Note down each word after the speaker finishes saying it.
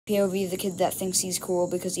POV, the kid that thinks he's cool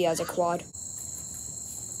because he has a quad.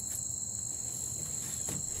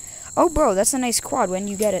 Oh, bro, that's a nice quad. When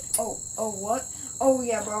do you get it? Oh, what? Oh,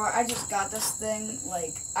 yeah, bro, I just got this thing.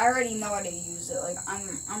 Like, I already know how to use it. Like,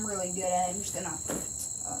 I'm really good at it. I'm just gonna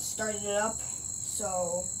start it up.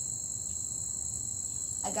 So,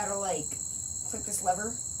 I gotta, like, click this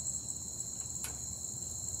lever.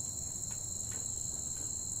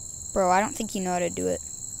 Bro, I don't think you know how to do it.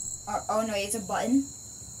 Oh, no, it's a button.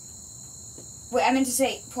 Wait, I meant to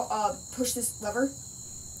say, push this lever.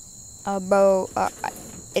 Bro,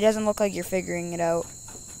 it doesn't look like you're figuring it out.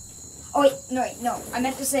 Oh, wait, no. I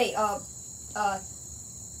meant to say, oh,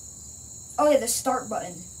 yeah, the start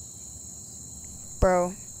button.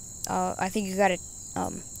 Bro, I think you gotta,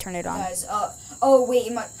 turn it on. Guys, oh, wait,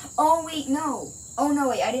 no. Oh, no,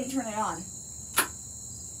 wait, I didn't turn it on.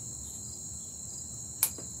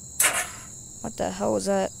 What the hell was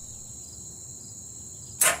that?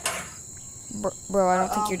 Bro, I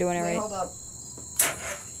don't think you're doing it right. Hold up.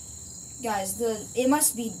 Guys, it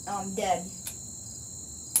must be, dead.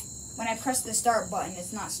 When I press the start button,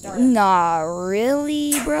 it's not starting. Nah,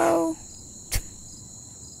 really, bro?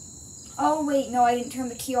 Oh, wait, no, I didn't turn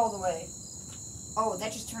the key all the way. Oh,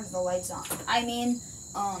 that just turns the lights on. I mean,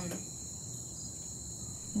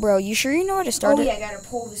 Bro, you sure you know how to start it? Oh, yeah, I gotta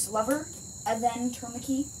pull this lever, and then turn the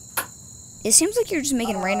key. It seems like you're just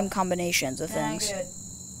making random combinations of things. I gotta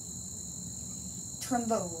turn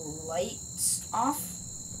the lights off.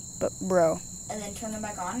 But, bro. And then turn them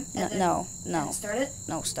back on. No. And start it.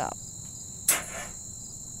 No, stop.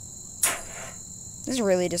 This is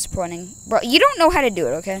really disappointing. Bro, you don't know how to do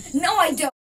it, okay? No, I don't.